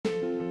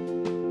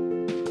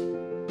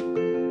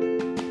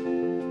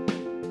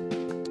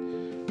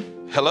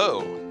Hello,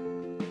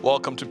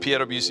 welcome to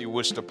PWC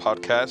Worcester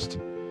Podcast.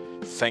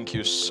 Thank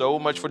you so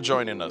much for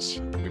joining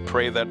us. We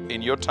pray that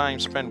in your time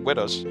spent with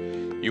us,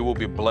 you will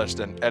be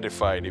blessed and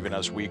edified even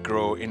as we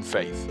grow in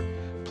faith.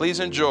 Please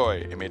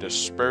enjoy and may the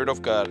Spirit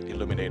of God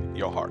illuminate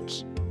your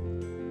hearts.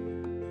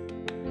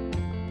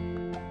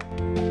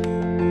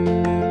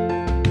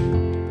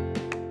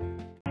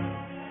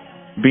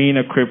 Being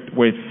equipped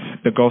with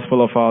the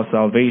gospel of our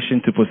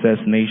salvation to possess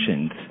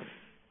nations.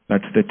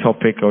 That's the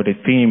topic or the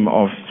theme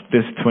of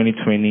this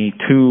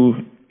 2022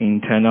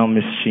 Internal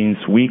Missions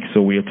Week.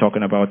 So we are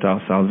talking about our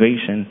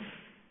salvation.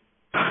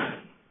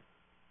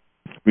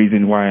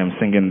 Reason why I'm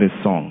singing this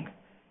song.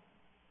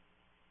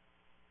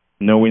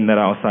 Knowing that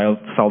our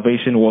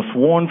salvation was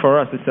won for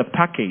us. It's a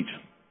package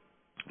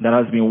that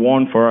has been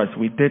won for us.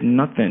 We did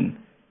nothing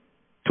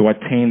to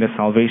attain the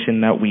salvation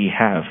that we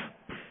have.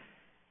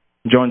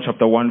 John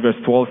chapter 1 verse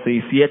 12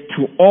 says, "Yet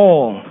to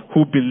all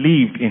who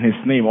believed in his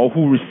name or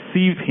who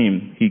received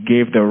him, he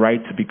gave the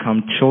right to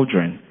become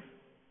children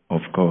of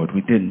God."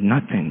 We did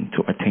nothing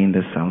to attain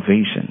this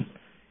salvation.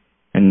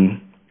 And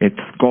it's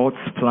God's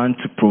plan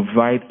to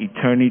provide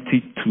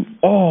eternity to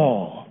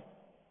all,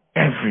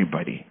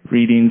 everybody.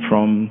 Reading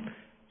from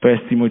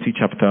 1 Timothy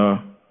chapter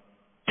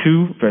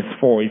 2 verse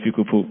 4. If you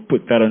could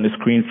put that on the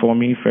screen for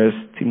me.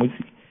 1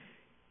 Timothy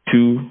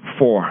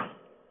 2:4.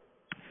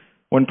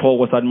 When Paul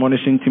was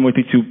admonishing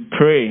Timothy to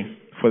pray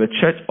for the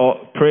church or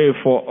pray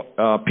for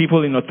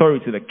people in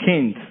authority, the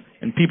kings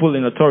and people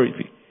in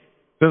authority,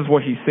 this is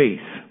what he says.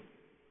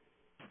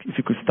 If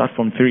you could start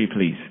from 3,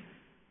 please.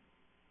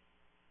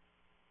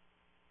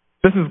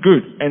 This is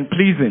good and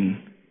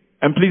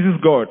pleases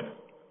God,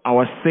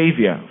 our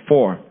Savior,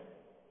 4,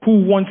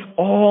 who wants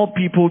all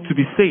people to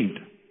be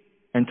saved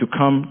and to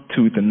come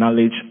to the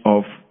knowledge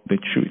of the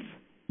truth.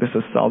 This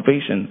is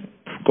salvation.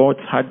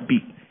 God's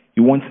heartbeat.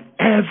 He wants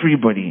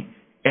everybody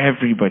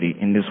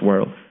in this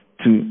world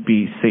to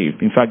be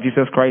saved. In fact,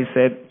 Jesus Christ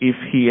said, if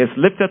he is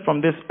lifted from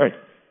this earth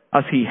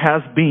as he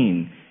has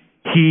been,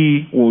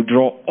 he will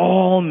draw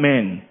all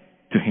men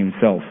to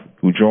himself.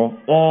 He will draw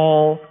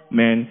all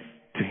men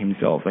to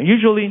himself. And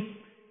usually,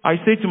 I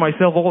say to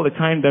myself all the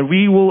time that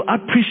we will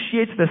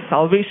appreciate the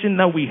salvation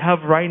that we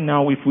have right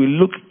now if we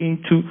look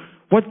into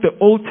what the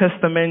Old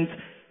Testament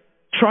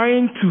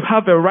trying to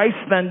have a right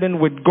standing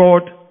with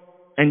God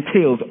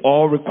entailed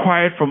or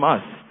required from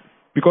us.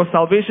 Because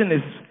salvation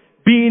is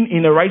being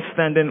in a right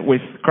standing with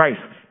Christ.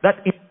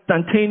 That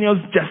instantaneous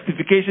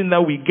justification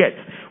that we get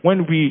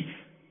when we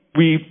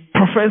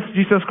profess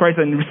Jesus Christ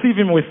and receive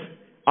him with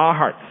our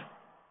hearts.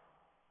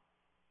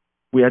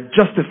 We are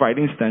justified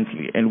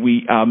instantly and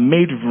we are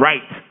made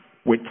right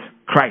with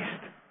Christ.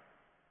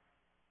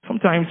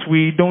 Sometimes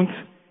we don't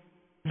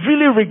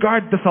really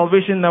regard the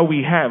salvation that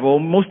we have, or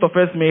most of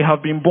us may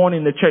have been born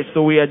in the church,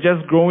 so we are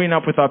just growing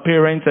up with our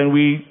parents and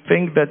we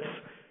think that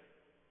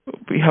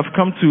we have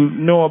come to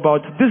know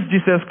about this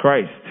Jesus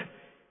Christ,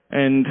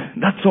 and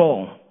that's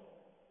all.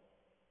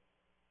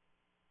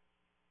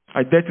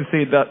 I dare to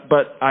say that,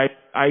 but I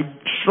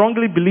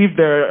strongly believe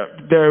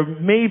there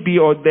may be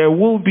or there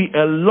will be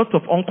a lot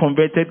of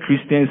unconverted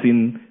Christians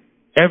in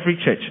every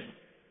church.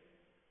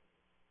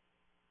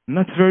 And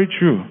that's very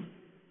true.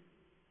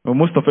 Well,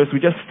 most of us, we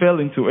just fell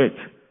into it.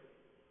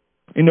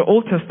 In the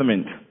Old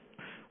Testament,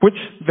 which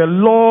the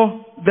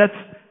law that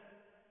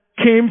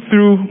came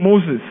through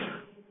Moses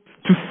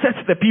to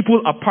set the people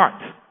apart,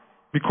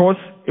 because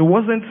it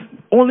wasn't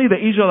only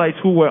the Israelites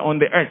who were on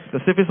the earth,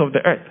 the surface of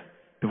the earth.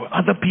 There were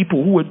other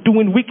people who were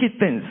doing wicked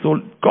things. So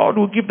God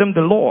will give them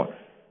the law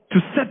to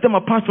set them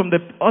apart from the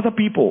other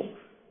people.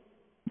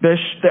 There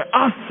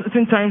are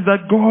certain times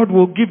that God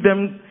will give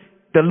them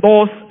the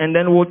laws and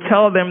then will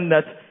tell them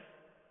that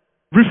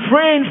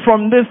refrain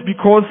from this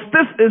because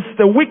this is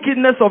the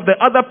wickedness of the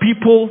other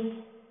people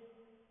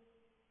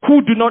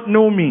who do not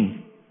know me.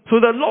 So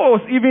the law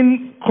was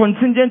even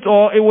contingent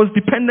or it was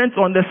dependent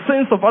on the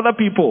sins of other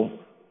people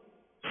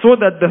so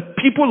that the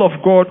people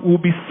of God will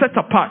be set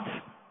apart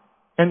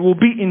and will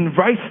be in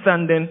right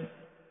standing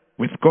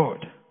with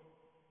God.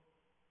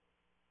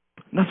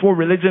 That's what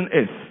religion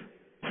is.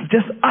 It's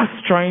just us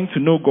trying to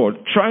know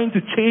God, trying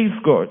to chase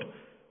God.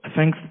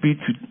 Thanks be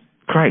to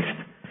Christ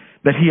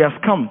that he has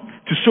come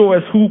to show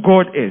us who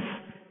God is.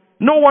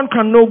 No one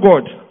can know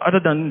God other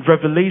than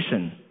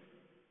revelation.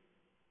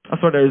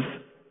 That's why there is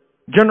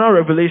general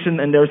revelation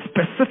and there is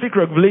specific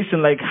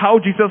revelation, like how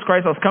Jesus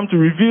Christ has come to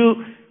reveal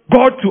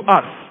God to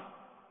us.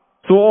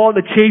 So all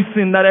the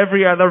chasing that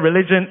every other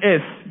religion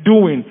is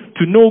doing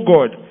to know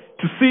God,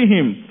 to see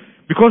him,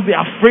 because they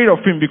are afraid of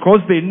him,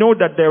 because they know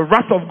that the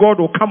wrath of God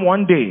will come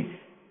one day,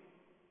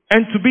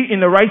 and to be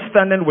in the right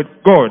standing with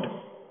God.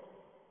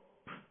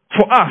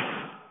 For us,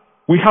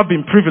 we have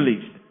been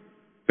privileged.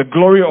 The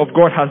glory of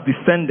God has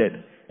descended,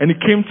 and it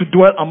came to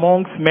dwell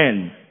amongst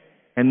men,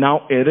 and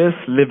now it is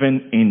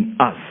living in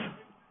us.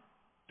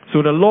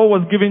 So the law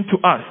was given to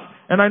us.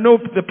 And I know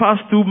the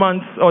past 2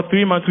 months or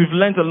 3 months we've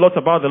learned a lot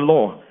about the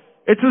law.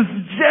 It is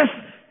just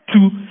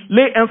to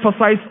lay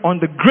emphasis on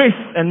the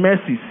grace and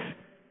mercies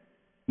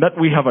that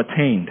we have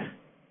attained.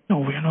 No,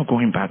 we are not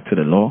going back to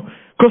the law.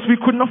 Because we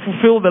could not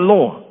fulfill the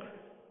law.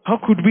 How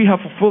could we have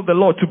fulfilled the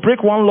law? To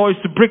break one law is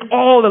to break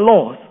all the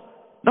laws.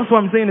 That's why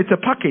I'm saying it's a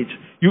package.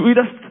 You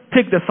either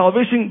take the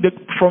salvation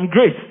from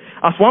grace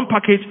as one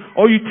package,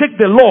 or you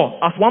take the law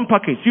as one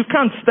package. You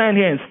can't stand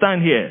here and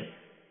stand here.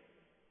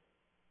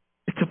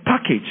 It's a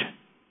package.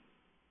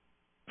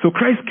 So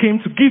Christ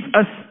came to give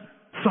us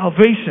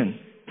salvation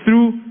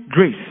through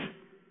grace.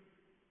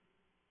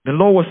 The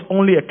law was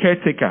only a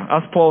caretaker,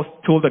 as Paul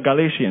told the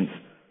Galatians.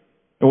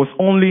 It was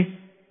only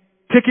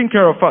taking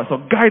care of us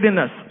or guiding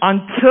us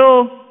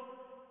until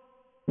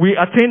we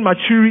attain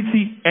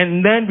maturity,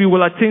 and then we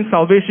will attain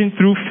salvation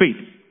through faith.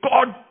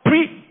 God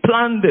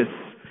pre-planned this.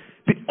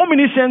 The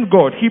omniscient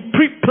God, He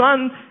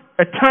pre-planned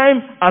a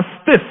time as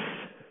this.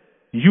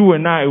 You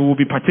and I will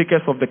be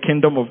partakers of the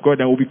kingdom of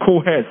God and will be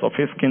co-heirs of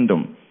His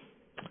kingdom.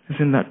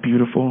 Isn't that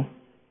beautiful?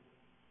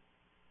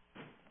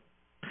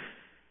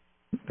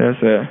 There's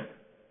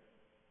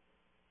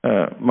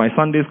my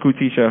Sunday school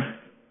teacher,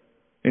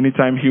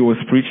 anytime he was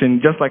preaching,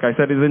 just like I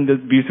said, isn't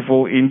this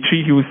beautiful? In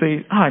tree, he would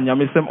say,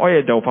 nyamisem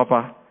oye del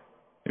papa.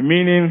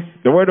 Meaning,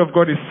 the word of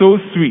God is so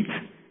sweet.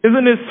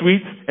 Isn't it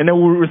sweet? And then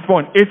we'll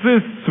respond, it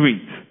is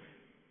sweet.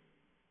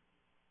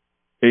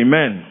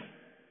 Amen.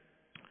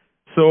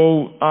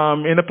 So,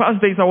 in the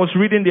past days, I was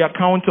reading the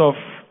account of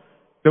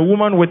the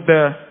woman with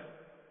the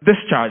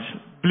discharge,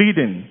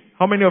 bleeding.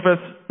 How many of us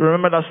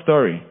remember that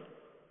story?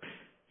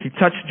 He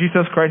touched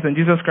Jesus Christ, and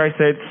Jesus Christ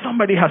said,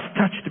 somebody has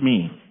touched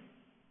me.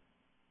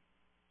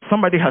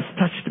 Somebody has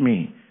touched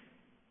me.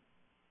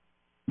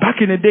 Back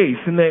in the days,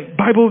 in the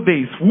Bible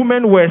days,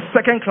 women were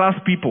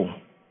second-class people.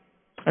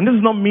 And this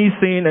is not me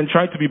saying and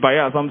trying to be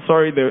biased. I'm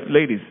sorry, the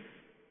ladies.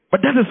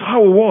 But that is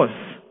how it was.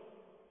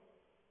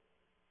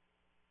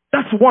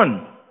 That's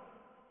one.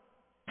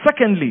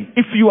 Secondly,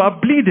 if you are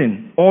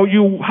bleeding or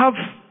you have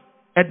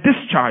a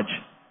discharge,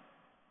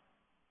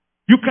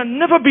 you can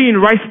never be in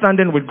right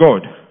standing with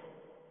God.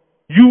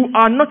 You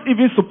are not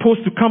even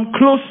supposed to come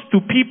close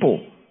to people.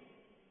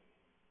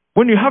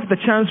 When you have the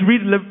chance,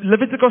 read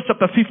Leviticus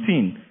chapter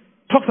 15.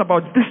 Talks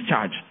about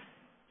discharge.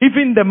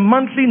 Even the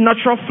monthly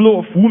natural flow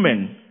of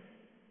women.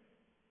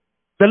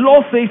 The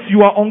law says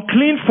you are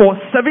unclean for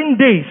 7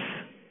 days.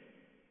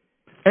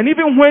 And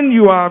even when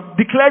you are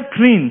declared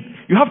clean,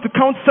 you have to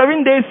count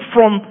 7 days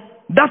from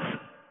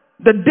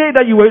the day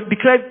that you were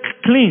declared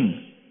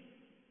clean.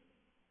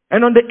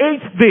 And on the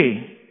 8th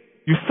day,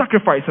 you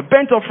sacrifice a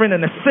burnt offering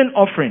and a sin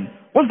offering.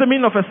 What's the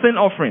meaning of a sin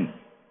offering?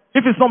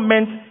 If it's not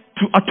meant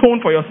to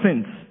atone for your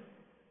sins.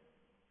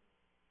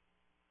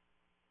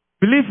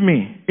 Believe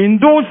me, in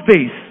those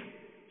days,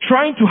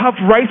 trying to have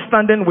right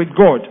standing with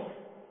God,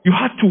 you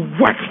had to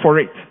work for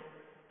it.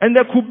 And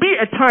there could be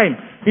a time,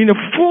 in a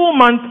full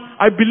month,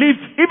 I believe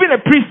even a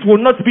priest will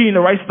not be in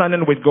the right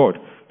standing with God.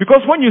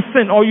 Because when you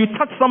sin or you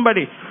touch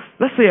somebody,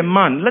 let's say a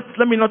man,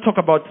 let me not talk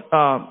about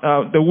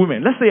the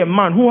women. Let's say a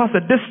man who has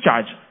a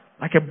discharge,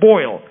 like a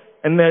boil,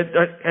 and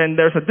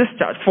there's a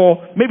discharge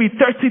for maybe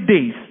 30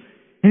 days.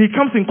 And he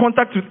comes in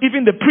contact with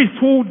even the priest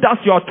who does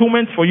your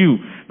atonement for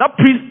you. That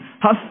priest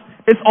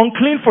is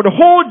unclean for the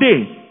whole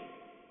day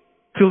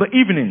till the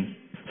evening.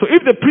 So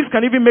if the priest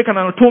can even make an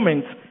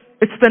atonement,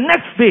 it's the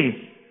next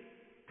day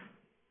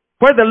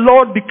where the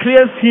Lord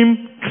declares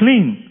him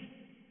clean.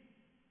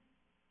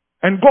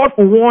 And God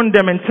will warn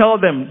them and tell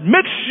them,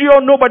 make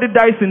sure nobody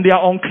dies in their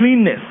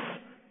uncleanness.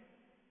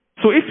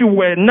 So if you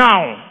were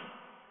now,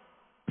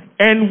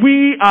 and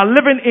we are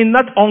living in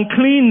that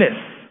uncleanness,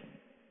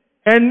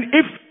 and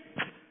if,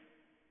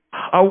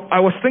 I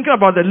was thinking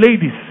about the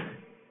ladies,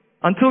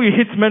 until you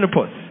hit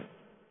menopause.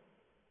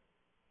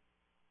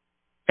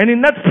 And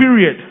in that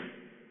period,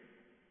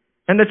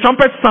 and the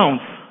trumpet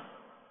sounds,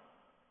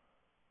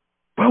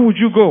 where would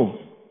you go?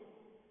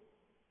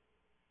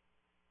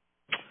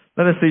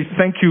 Let us say,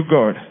 thank you,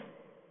 God.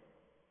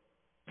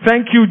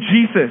 Thank you,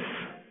 Jesus.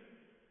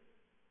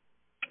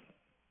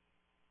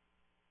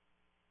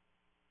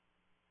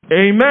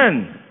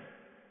 Amen.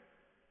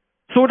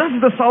 So that's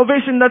the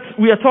salvation that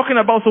we are talking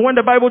about. So when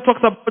the Bible talks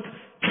about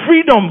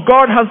freedom,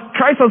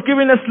 Christ has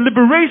given us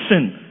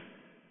liberation.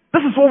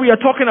 This is what we are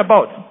talking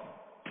about.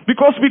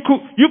 Because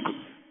you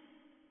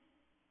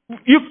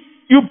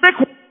break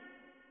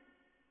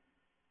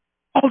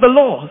all the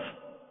laws.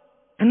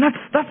 And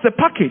that's the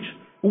package.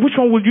 Which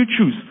one will you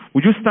choose?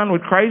 Would you stand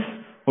with Christ,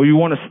 or you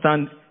want to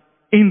stand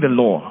in the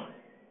law?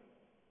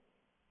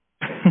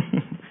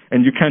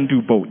 And you can't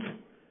do both.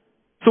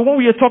 So when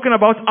we are talking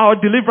about our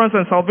deliverance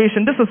and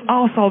salvation, this is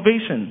our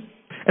salvation.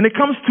 And it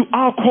comes to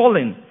our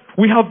calling.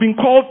 We have been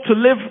called to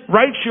live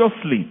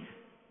righteously.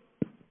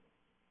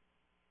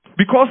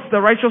 Because the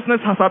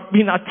righteousness has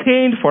been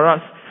attained for us,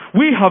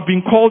 we have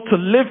been called to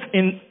live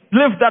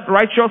that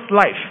righteous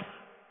life.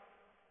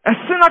 A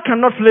sinner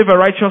cannot live a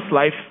righteous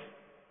life.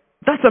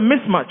 That's a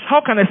mismatch.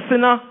 How can a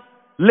sinner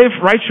live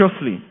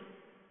righteously?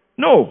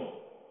 No.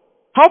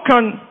 How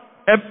can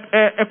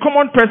a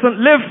common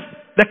person live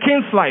the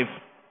king's life?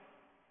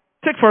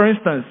 Take, for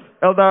instance,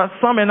 Elder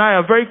Sam and I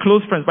are very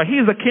close friends, but he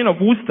is the king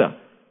of Worcester.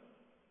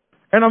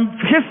 And I'm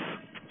his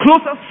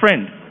closest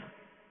friend.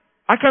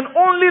 I can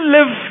only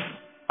live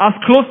as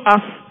close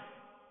as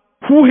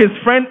who his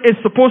friend is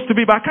supposed to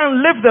be, but I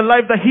can't live the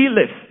life that he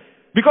lives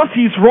because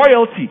he's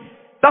royalty.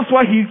 That's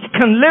why he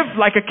can live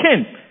like a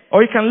king, or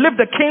he can live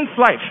the king's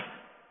life.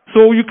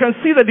 So you can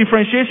see the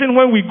differentiation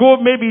when we go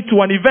maybe to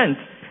an event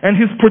and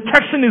his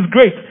protection is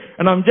great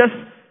and I'm just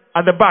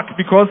at the back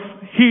because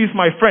he is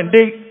my friend.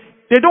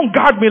 They don't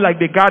guard me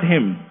like they guard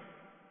him.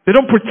 They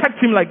don't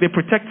protect him like they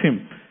protect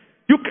him.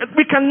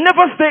 We can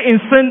never stay in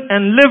sin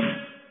and live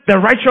the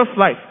righteous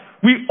life.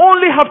 We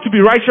only have to be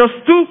righteous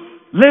to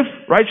live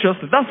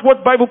righteously. That's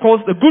what Bible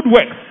calls the good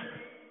works.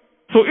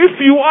 So if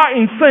you are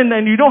in sin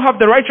and you don't have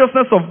the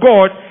righteousness of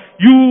God,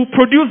 you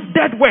produce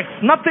dead works.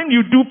 Nothing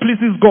you do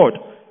pleases God.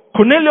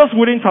 Cornelius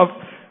wouldn't have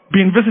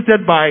been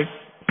visited by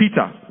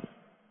Peter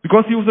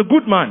because he was a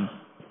good man,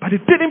 but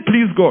it didn't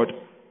please God.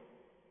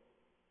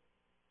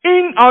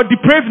 In our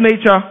depraved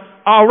nature,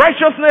 our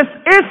righteousness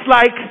is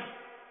like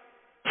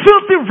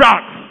filthy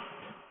rags.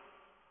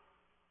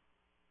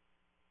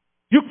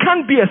 You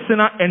can't be a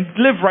sinner and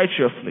live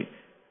righteously.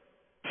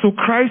 So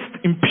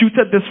Christ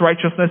imputed this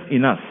righteousness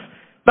in us.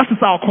 That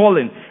is our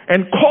calling,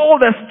 and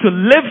called us to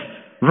live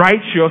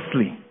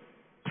righteously.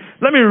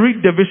 Let me read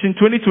the Vision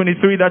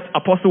 2023 that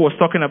Apostle was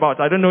talking about.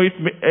 I don't know if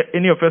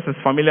any of us is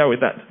familiar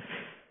with that.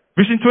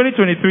 Vision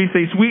 2023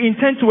 says, we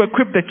intend to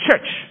equip the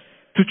church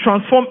to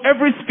transform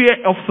every sphere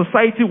of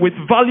society with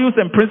values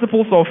and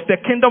principles of the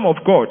kingdom of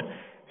God,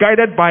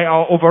 guided by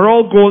our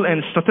overall goal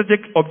and strategic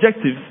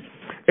objectives.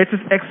 It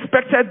is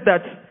expected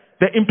that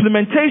the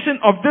implementation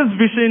of this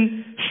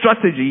vision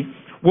strategy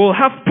will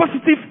have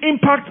positive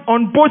impact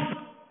on both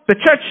the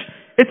church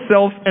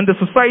itself and the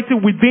society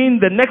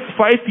within the next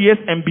 5 years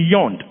and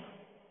beyond.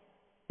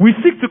 We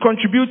seek to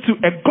contribute to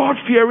a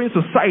God-fearing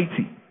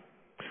society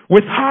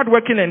with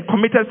hardworking and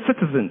committed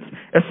citizens,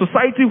 a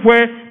society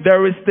where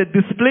there is the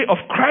display of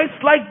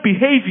Christ-like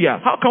behavior.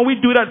 How can we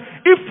do that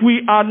if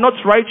we are not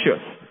righteous?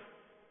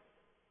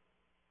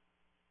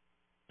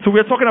 So we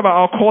are talking about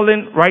our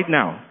calling right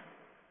now.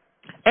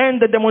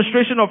 And the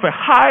demonstration of a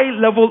high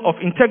level of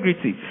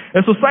integrity.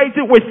 A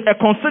society with a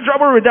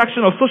considerable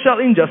reduction of social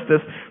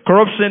injustice,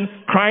 corruption,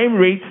 crime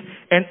rates,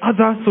 and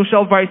other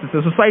social vices.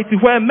 A society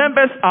where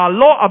members are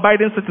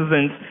law-abiding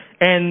citizens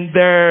and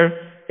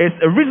there is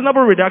a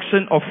reasonable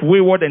reduction of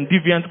wayward and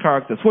deviant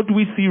characters. What do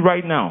we see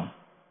right now?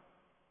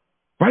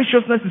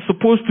 Righteousness is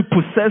supposed to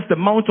possess the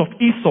mount of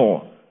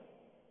Esau.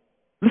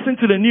 Listen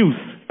to the news.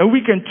 A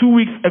week and 2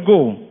 weeks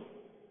ago,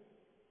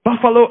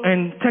 Buffalo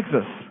and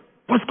Texas.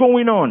 What's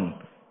going on?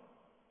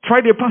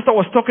 Friday, pastor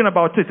was talking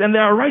about it. And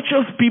there are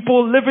righteous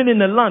people living in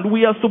the land.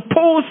 We are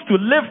supposed to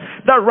live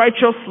that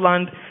righteous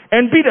land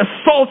and be the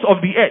salt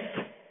of the earth.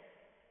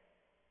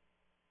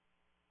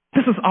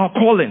 This is our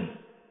calling.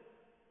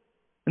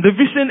 And the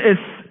vision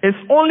is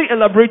only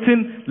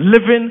elaborating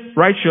living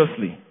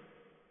righteously.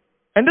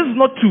 And this is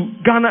not to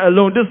Ghana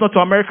alone. This is not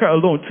to America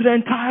alone. To the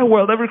entire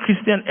world, every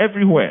Christian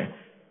everywhere.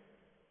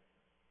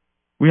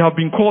 We have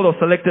been called or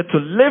selected to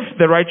live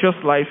the righteous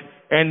life.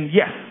 And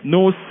yes,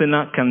 no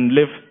sinner can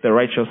live the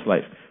righteous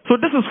life. So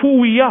this is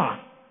who we are.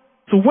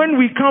 So when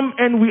we come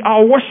and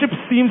our worship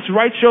seems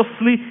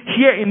righteously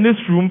here in this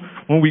room,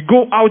 when we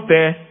go out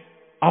there,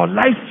 our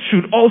lives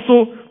should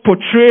also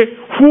portray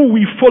who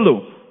we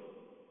follow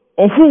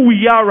or who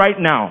we are right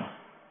now.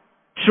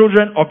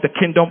 Children of the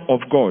kingdom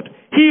of God.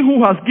 He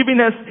who has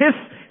given us his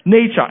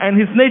nature, and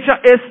his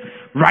nature is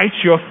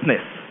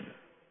righteousness.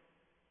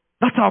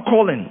 That's our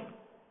calling.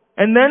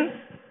 And then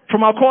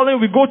from our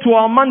calling we go to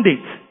our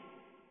mandate.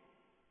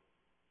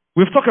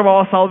 We've talked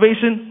about our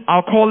salvation,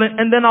 our calling,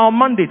 and then our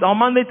mandate. Our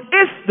mandate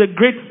is the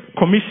Great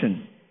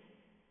Commission.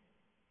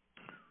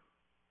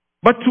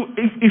 But to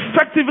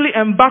effectively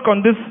embark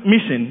on this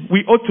mission,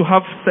 we ought to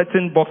have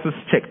certain boxes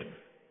checked.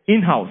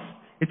 In-house.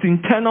 It's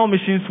internal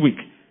missions week.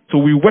 So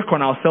we work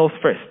on ourselves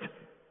first.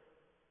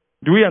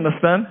 Do we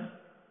understand?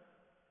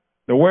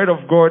 The word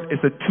of God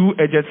is a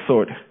two-edged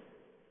sword.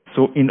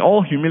 So in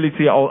all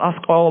humility, I'll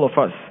ask all of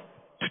us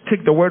to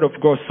take the word of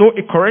God so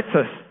it corrects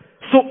us,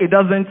 so it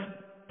doesn't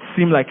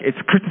seem like it's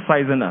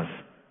criticizing us.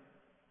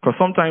 Because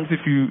sometimes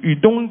if you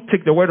don't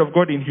take the word of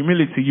God in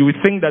humility, you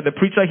would think that the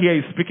preacher here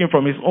is speaking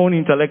from his own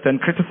intellect and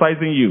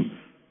criticizing you.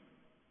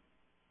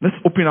 Let's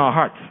open our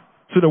hearts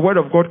so the word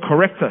of God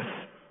corrects us.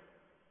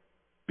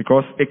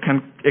 Because it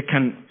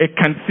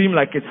can seem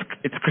like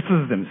it's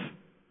criticisms.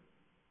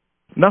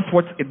 That's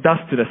what it does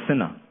to the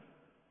sinner.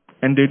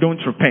 And they don't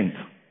repent.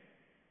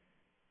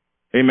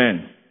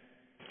 Amen.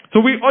 So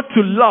we ought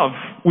to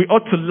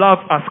love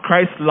as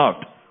Christ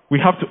loved. We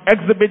have to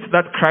exhibit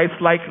that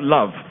Christ-like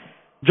love.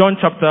 John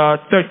chapter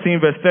 13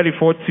 verse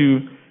 34 to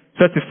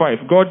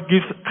 35.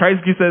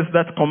 Christ gives us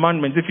that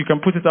commandment. If you can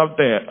put it up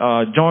there.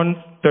 John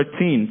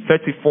 13,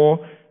 34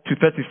 to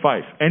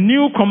 35. A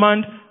new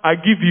command I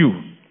give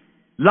you.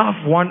 Love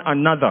one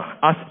another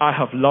as I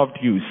have loved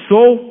you.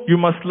 So you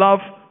must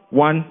love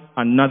one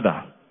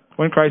another.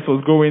 When Christ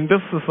was going,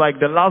 this is like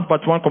the last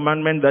but one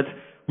commandment that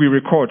we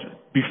record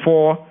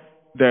before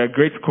the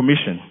Great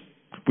Commission.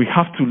 We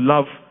have to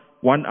love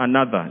one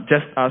another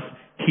just as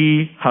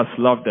he has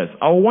loved us.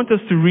 I want us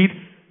to read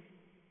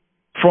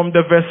from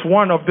the verse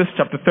 1 of this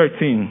chapter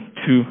 13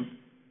 to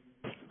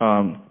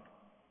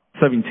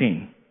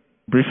 17.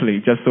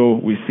 Briefly, just so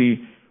we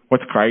see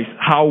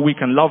how we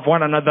can love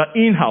one another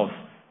in-house,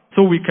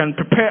 so we can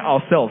prepare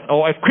ourselves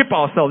or equip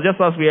ourselves, just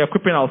as we are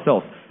equipping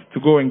ourselves to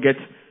go and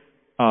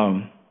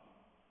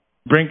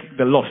bring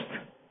the lost.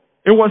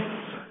 It was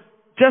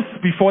just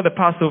before the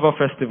Passover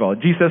festival.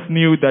 Jesus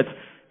knew that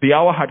the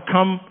hour had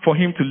come for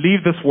him to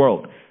leave this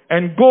world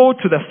and go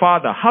to the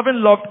Father.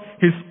 Having loved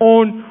his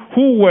own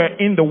who were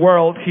in the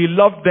world, he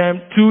loved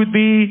them to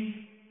the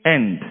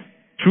end.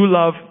 True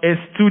love is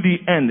to the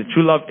end.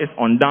 True love is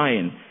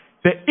undying.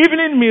 The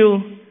evening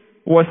meal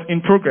was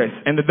in progress,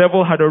 and the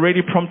devil had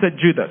already prompted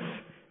Judas,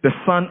 the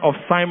son of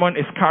Simon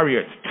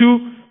Iscariot,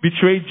 to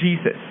betray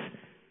Jesus.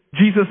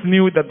 Jesus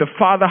knew that the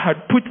Father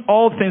had put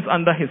all things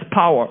under his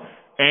power,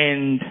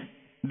 and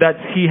that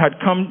he had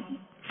come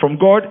from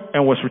God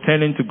and was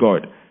returning to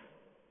God.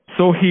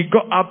 So he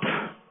got up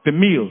the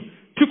meal,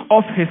 took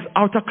off his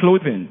outer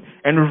clothing,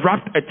 and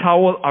wrapped a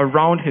towel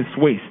around his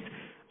waist.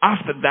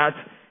 After that,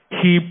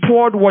 he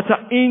poured water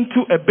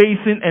into a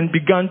basin and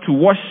began to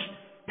wash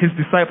his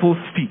disciples'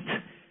 feet,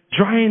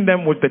 drying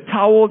them with the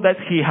towel that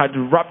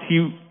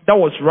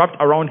was wrapped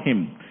around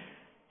him.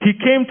 He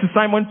came to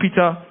Simon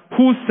Peter,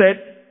 who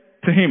said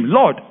to him,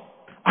 "Lord,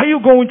 are you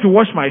going to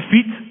wash my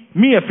feet,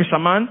 me a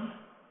fisherman?"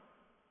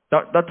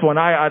 That's when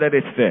I added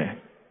it there.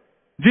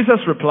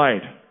 Jesus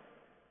replied,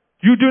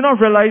 "You do not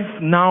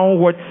realize now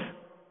what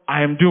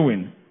I am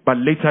doing, but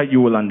later you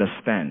will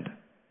understand."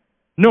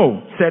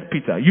 "No," said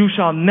Peter, "you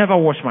shall never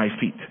wash my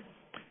feet."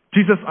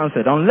 Jesus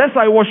answered, "Unless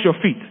I wash your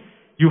feet,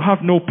 you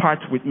have no part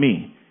with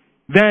me."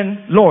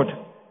 "Then, Lord,"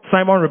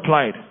 Simon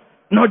replied,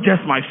 "not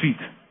just my feet,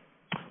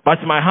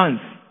 but my hands,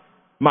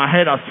 my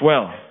head as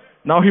well."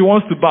 Now he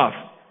wants to bath.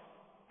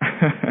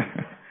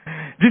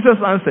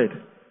 Jesus answered,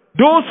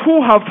 "Those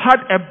who have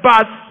had a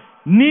bath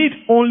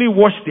need only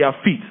wash their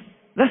feet."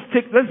 Let's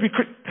take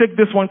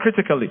this one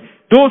critically.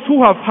 Those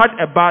who have had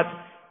a bath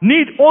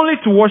need only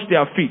to wash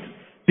their feet.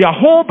 Their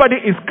whole body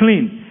is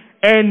clean,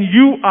 and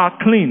you are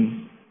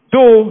clean,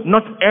 though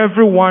not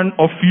every one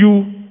of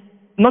you.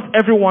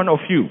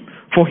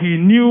 For he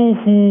knew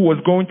who was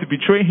going to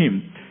betray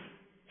him,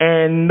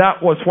 and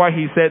that was why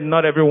he said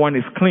not everyone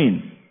is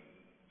clean.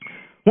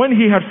 When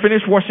he had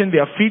finished washing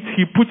their feet,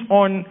 he put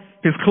on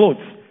his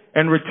clothes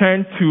and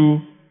returned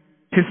to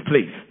his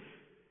place.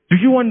 "Do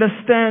you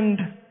understand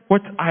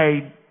what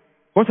I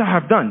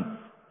have done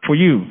for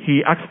you?"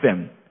 he asked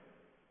them.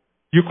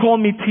 "You call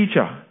me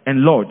teacher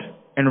and Lord,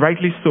 and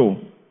rightly so,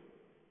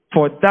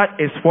 for that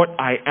is what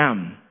I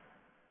am.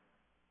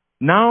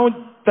 Now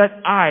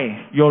that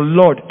I, your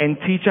Lord and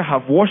teacher,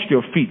 have washed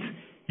your feet,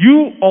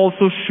 you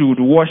also should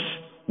wash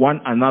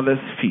one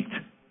another's feet.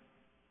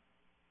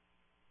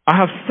 I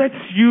have set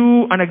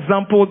you an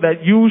example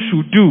that you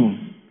should do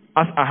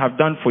as I have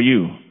done for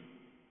you.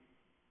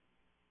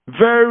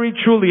 Very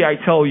truly I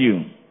tell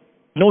you,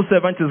 no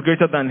servant is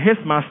greater than his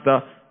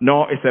master,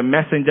 nor is a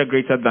messenger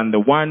greater than the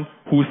one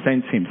who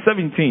sent him."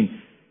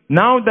 17.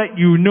 Now that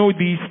you know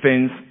these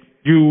things,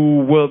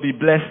 you will be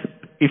blessed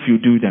if you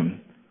do them.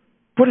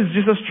 What is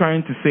Jesus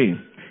trying to say?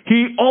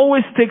 He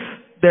always takes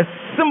the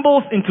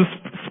symbols into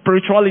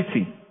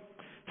spirituality.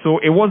 So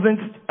it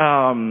wasn't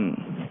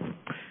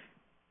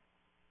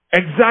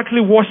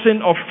exactly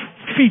washing of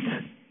feet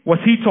was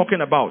he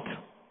talking about.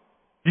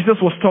 Jesus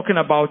was talking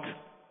about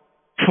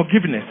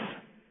forgiveness.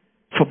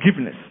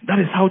 Forgiveness. That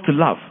is how to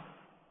love.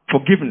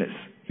 Forgiveness.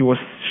 He was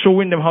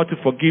showing them how to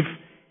forgive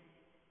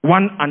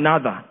one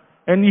another.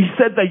 And he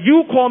said that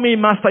you call me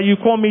master, you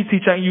call me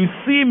teacher, and you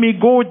see me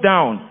go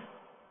down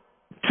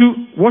to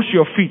wash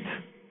your feet.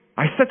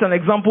 I set an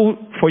example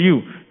for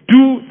you.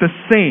 Do the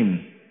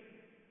same.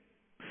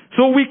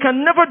 So we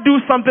can never do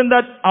something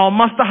that our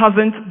master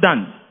hasn't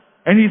done.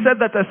 And he said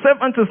that a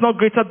servant is not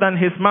greater than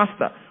his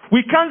master.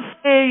 We can't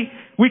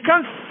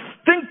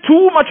think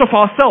too much of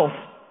ourselves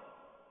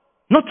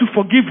not to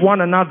forgive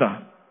one another.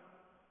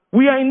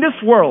 We are in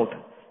this world.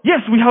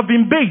 Yes, we have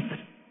been bathed.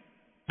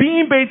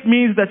 Being bathed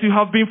means that you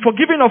have been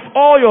forgiven of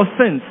all your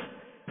sins.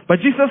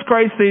 But Jesus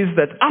Christ says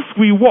that as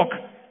we walk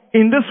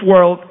in this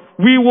world,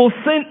 we will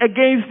sin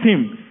against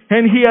him.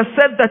 And he has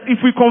said that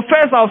if we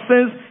confess our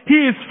sins,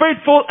 he is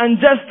faithful and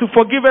just to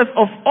forgive us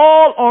of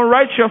all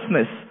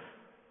unrighteousness.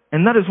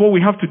 And that is what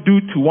we have to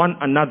do to one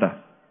another.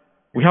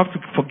 We have to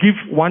forgive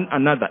one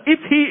another.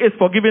 If he is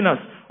forgiving us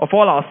of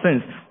all our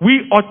sins,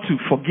 we ought to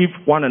forgive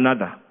one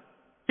another.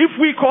 If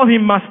we call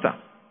him master,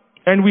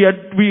 and we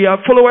are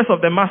followers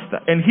of the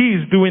master, and he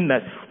is doing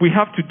that, we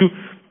have to do.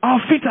 Our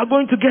feet are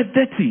going to get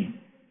dirty.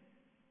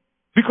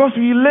 Because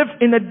we live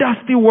in a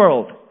dusty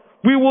world.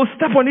 We will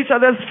step on each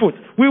other's foot.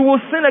 We will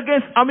sin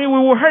we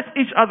will hurt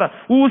each other.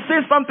 We will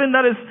say something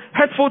that is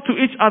hurtful to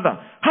each other.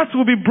 Hearts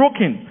will be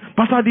broken.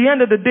 But at the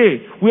end of the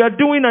day, we are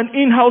doing an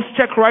in-house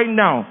check right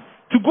now.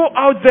 To go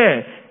out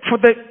there, for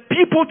the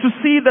people to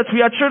see that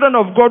we are children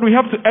of God, we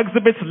have to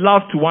exhibit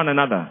love to one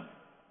another.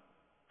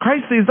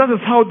 Christ says that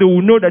is how they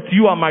will know that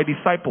you are my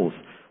disciples.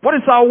 What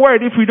is our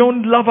word if we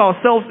don't love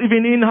ourselves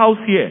even in-house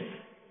here?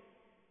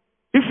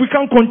 If we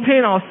can't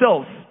contain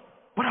ourselves,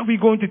 what are we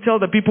going to tell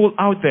the people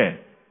out there?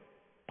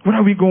 What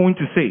are we going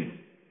to say?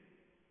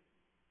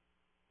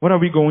 What are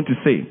we going to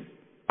say?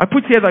 I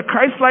put here that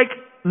Christ-like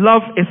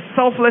love is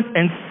selfless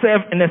and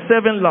a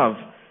servant love,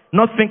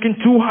 not thinking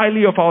too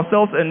highly of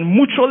ourselves and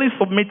mutually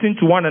submitting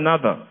to one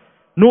another.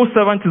 No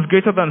servant is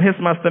greater than his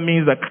master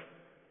means that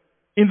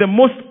in the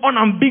most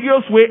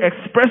unambiguous way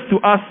expressed to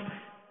us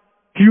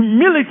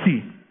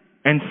humility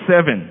and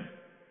serving.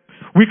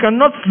 We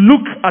cannot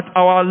look at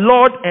our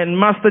Lord and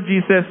Master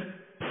Jesus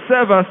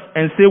serve us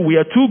and say we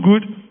are too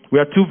good, we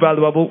are too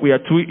valuable, we are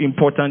too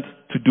important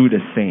to do the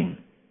same.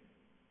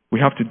 We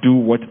have to do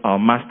what our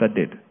Master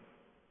did.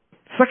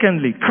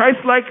 Secondly,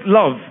 Christ-like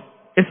love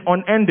is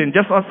unending,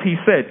 just as he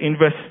said in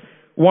verse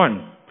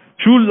 1.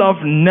 True love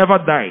never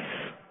dies.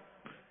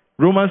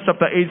 Romans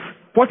chapter 8,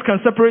 what can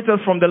separate us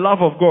from the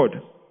love of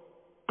God?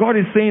 God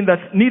is saying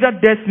that neither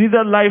death,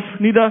 neither life,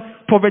 neither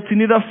poverty,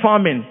 neither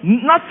famine,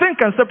 nothing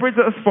can separate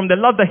us from the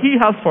love that he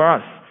has for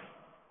us.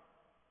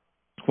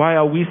 Why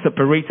are we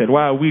separated?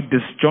 Why are we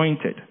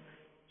disjointed?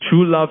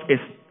 True love is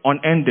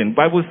unending.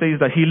 Bible says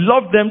that he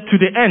loved them to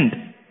the end.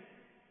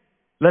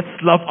 Let's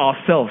love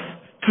ourselves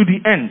to the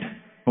end.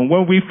 And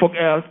when we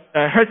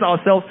hurt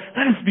ourselves,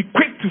 let us be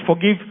quick to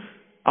forgive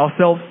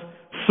ourselves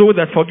so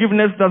that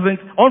unforgiveness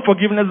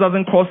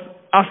doesn't cause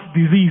us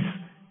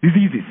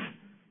diseases.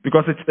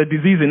 Because it's a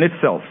disease in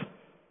itself.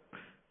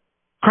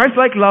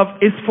 Christ-like love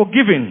is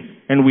forgiving,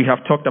 and we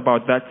have talked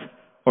about that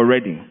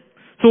already.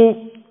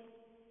 So,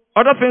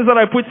 other things that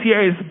I put here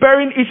is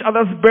bearing each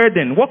other's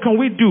burden. What can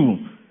we do?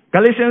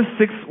 Galatians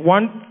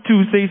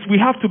 6:1-2 says we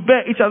have to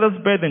bear each other's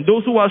burden.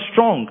 Those who are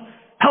strong,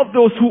 help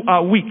those who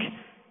are weak.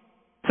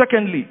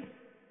 Secondly,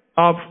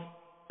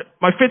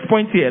 my fifth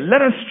point here,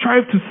 let us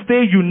strive to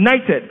stay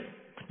united,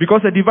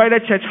 because a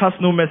divided church has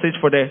no message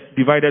for the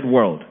divided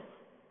world.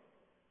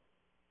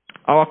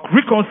 Our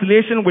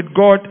reconciliation with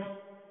God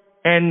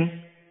and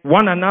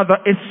one another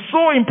is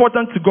so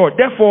important to God.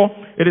 Therefore,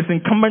 it is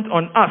incumbent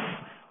on us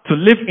to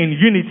live in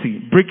unity,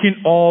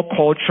 breaking all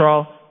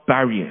cultural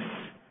barriers.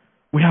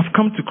 We have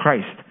come to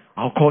Christ.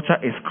 Our culture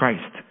is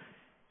Christ.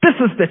 This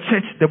is the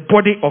church, the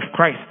body of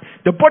Christ.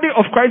 The body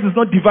of Christ is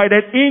not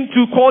divided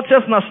into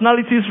cultures,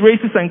 nationalities,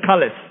 races, and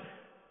colors.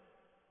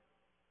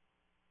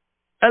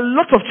 A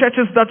lot of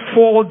churches that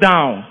fall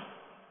down.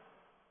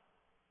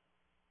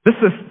 This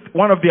is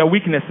one of their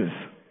weaknesses.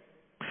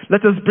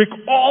 Let us break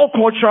all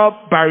cultural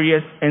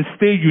barriers and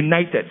stay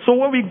united. So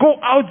when we go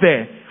out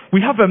there, we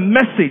have a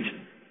message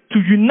to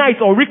unite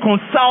or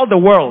reconcile the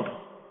world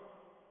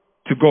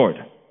to God.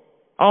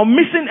 Our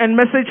mission and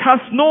message has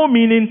no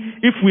meaning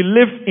if we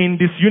live in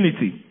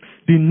disunity,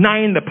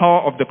 denying the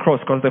power of the cross,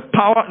 because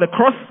the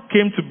cross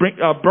came to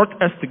brought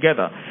us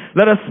together.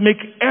 Let us make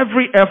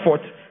every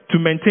effort to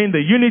maintain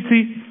the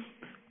unity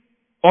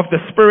of the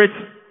Spirit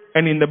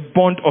and in the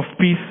bond of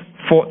peace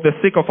for the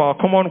sake of our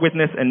common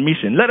witness and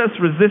mission. Let us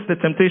resist the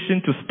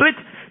temptation to split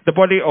the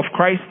body of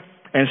Christ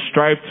and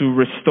strive to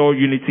restore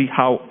unity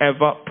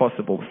however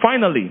possible.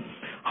 Finally,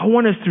 I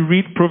want us to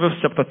read Proverbs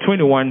chapter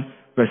 21,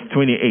 verse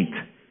 28.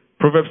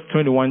 Proverbs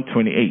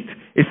 21:28.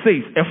 It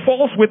says, a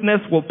false witness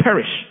will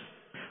perish,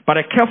 but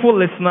a careful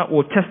listener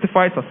will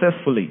testify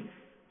successfully.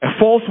 A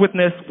false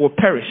witness will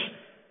perish,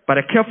 but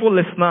a careful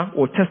listener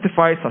will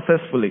testify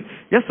successfully.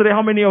 Yesterday,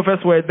 how many of us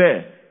were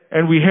there?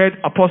 And we heard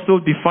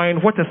Apostle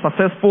define what a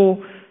successful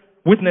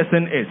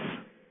witnessing is.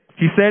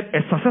 He said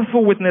a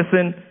successful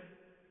witnessing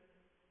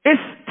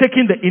is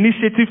taking the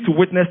initiative to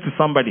witness to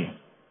somebody.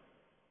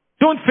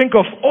 Don't think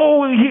of,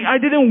 I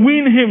didn't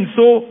win him,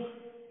 so...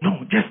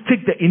 No, just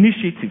take the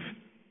initiative.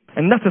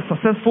 And that's a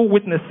successful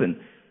witnessing.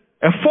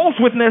 A false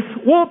witness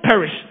will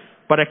perish,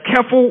 but a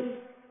careful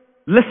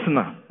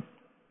listener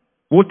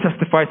will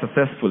testify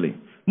successfully.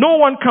 No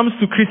one comes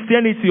to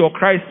Christianity or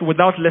Christ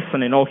without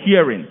listening or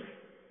hearing.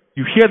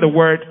 You hear the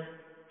word,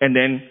 and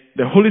then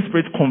the Holy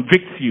Spirit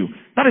convicts you.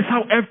 That is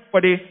how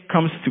everybody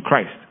comes to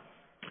Christ.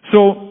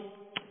 So,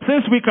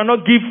 since we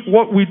cannot give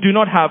what we do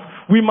not have,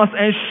 we must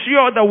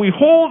ensure that we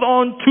hold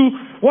on to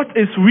what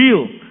is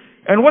real.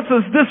 And what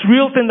is this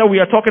real thing that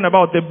we are talking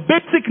about? The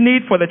basic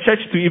need for the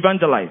church to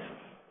evangelize.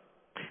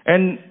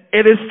 And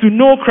it is to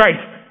know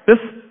Christ. This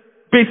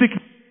basic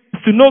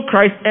is to know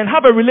Christ and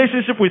have a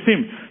relationship with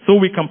Him so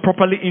we can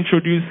properly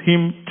introduce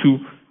Him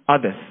to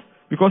others.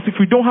 Because if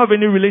we don't have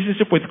any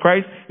relationship with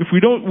Christ, if we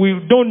don't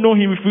know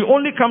Him, if we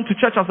only come to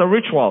church as a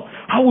ritual,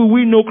 how will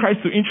we know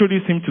Christ to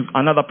introduce Him to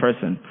another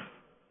person?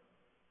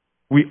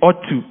 We ought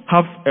to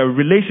have a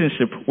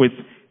relationship with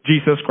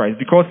Jesus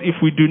Christ. Because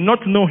if we do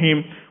not know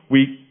Him,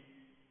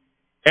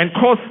 and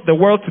cause the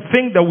world to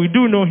think that we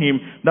do know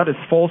Him, that is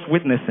false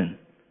witnessing.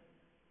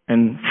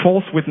 And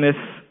false witness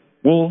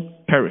will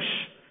perish.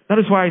 That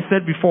is why I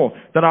said before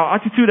that our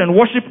attitude and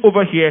worship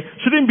over here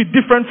shouldn't be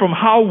different from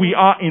how we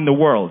are in the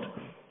world.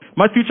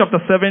 Matthew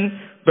chapter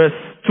 7, verse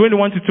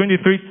 21 to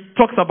 23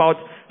 talks about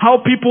how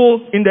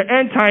people in the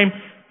end time,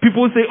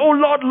 people say, oh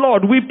Lord,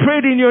 Lord, we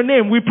prayed in your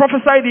name, we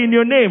prophesied in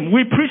your name,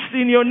 we preached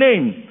in your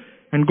name.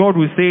 And God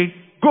will say,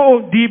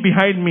 go thee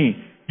behind me,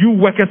 you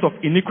workers of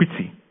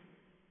iniquity.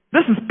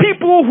 This is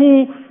people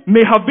who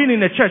may have been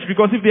in a church,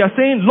 because if they are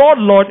saying,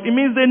 Lord, Lord, it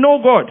means they know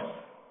God.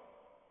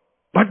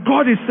 But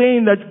God is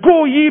saying that,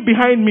 go ye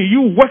behind me,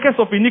 you workers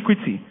of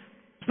iniquity.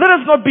 Let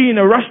us not be in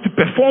a rush to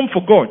perform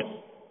for God.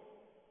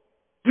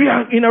 We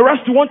are in a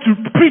rush to want to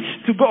preach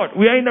to God.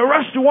 We are in a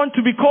rush to want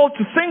to be called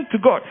to sing to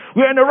God.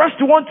 We are in a rush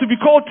to want to be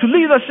called to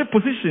leadership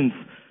positions.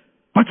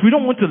 But we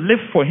don't want to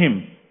live for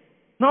Him.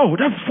 No,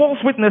 that's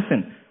false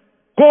witnessing.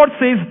 God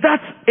says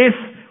that is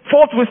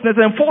false witness,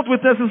 and false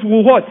witnesses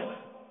will what?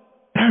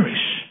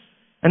 Perish.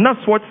 And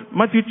that's what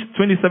Matthew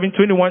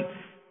 7:21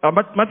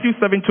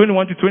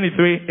 to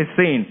 23 is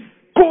saying.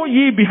 Go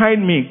ye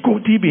behind me,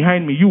 go ye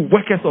behind me, you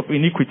workers of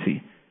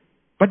iniquity.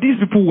 But these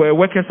people were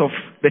workers of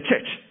the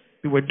church.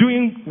 They were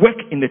doing work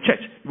in the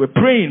church. They were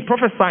praying,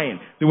 prophesying.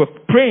 They were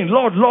praying,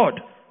 Lord, Lord.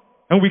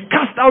 And we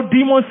cast out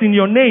demons in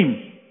your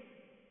name.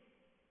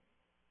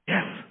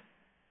 Yes.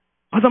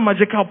 Other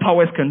magical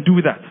powers can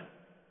do that.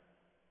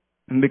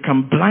 And they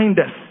can blind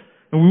us.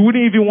 And we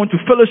wouldn't even want to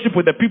fellowship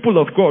with the people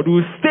of God. We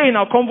will stay in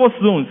our comfort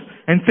zones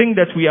and think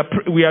that we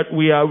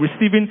are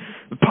receiving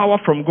power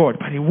from God.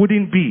 But it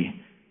wouldn't be.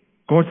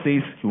 God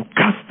says, you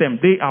cast them.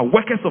 They are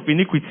workers of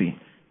iniquity.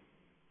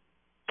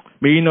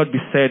 May it not be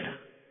said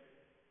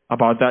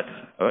about that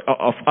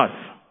of us.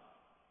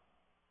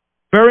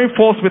 Bearing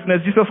false witness,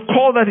 Jesus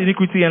called that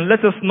iniquity, and let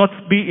us not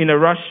be in a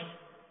rush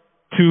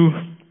to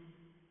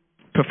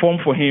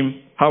perform for Him.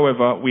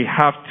 However, we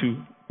have to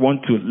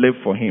want to live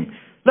for Him.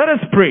 Let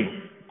us pray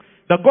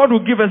that God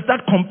will give us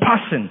that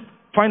compassion.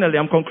 Finally,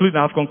 I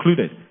have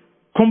concluded.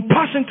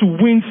 Compassion to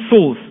win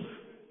souls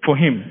for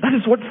Him. That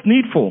is what's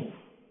needful.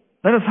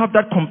 Let us have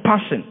that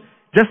compassion,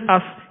 just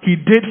as He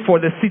did for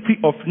the city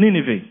of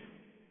Nineveh.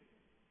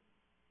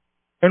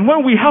 And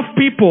when we have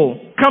people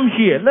come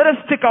here, let us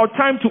take our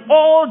time to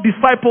all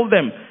disciple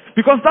them,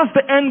 because that's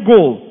the end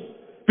goal.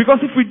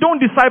 Because if we don't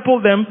disciple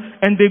them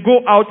and they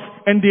go out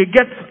and they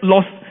get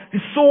lost,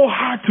 it's so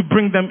hard to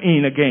bring them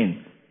in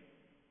again.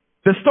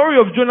 The story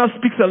of Jonah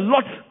speaks a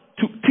lot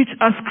to teach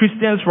us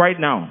Christians right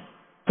now.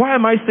 Why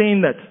am I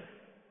saying that?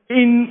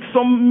 In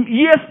some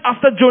years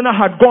after Jonah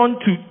had gone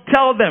to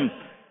tell them,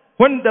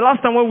 when the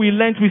last time when we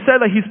learned, we said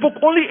that he spoke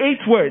only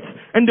 8 words,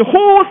 and the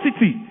whole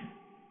city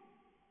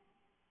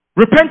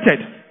repented.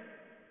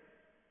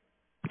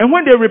 And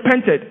when they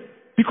repented,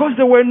 because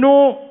there were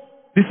no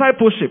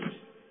discipleship,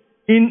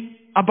 in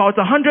about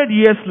 100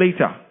 years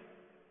later,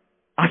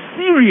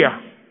 Assyria,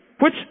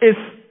 which is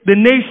the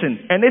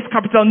nation and its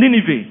capital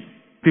Nineveh,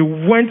 they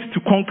went to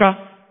conquer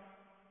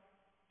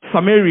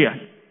Samaria,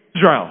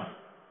 Israel,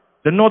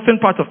 the northern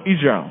part of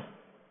Israel.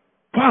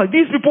 Wow,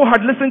 these people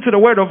had listened to the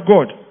word of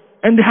God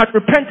and they had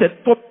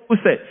repented. What people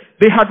said,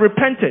 they had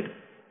repented,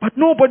 but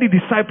nobody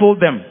discipled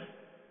them.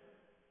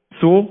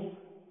 So,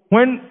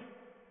 when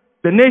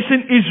the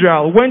nation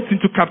Israel went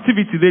into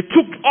captivity, they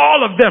took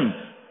all of them,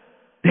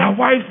 their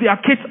wives, their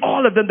kids,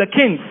 all of them, the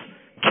kings,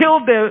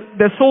 killed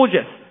their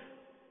soldiers.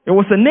 It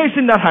was a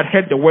nation that had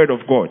heard the word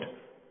of God.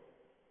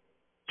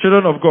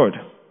 Children of God,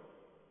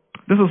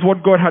 this is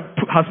what God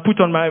has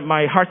put on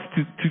my heart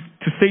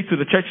to say to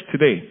the church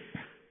today.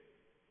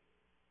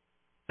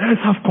 Let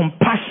us have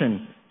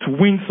compassion to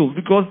win souls,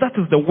 because that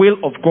is the will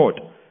of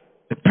God.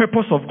 The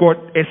purpose of God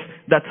is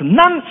that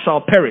none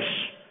shall perish.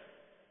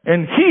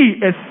 And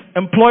He is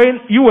employing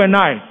you and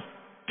I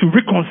to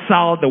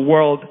reconcile the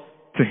world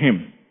to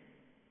Him.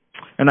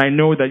 And I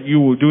know that you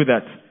will do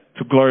that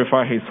to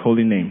glorify His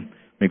holy name.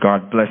 May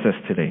God bless us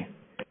today.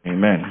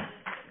 Amen.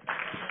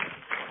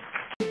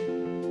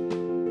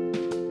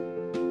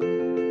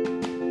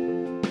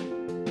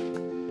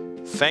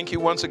 Thank you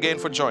once again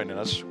for joining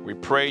us. We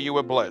pray you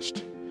were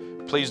blessed.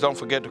 Please don't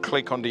forget to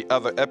click on the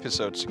other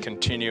episodes to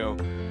continue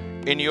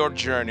in your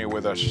journey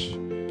with us.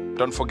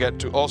 Don't forget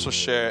to also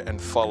share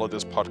and follow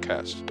this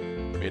podcast.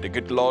 May the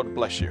good Lord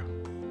bless you.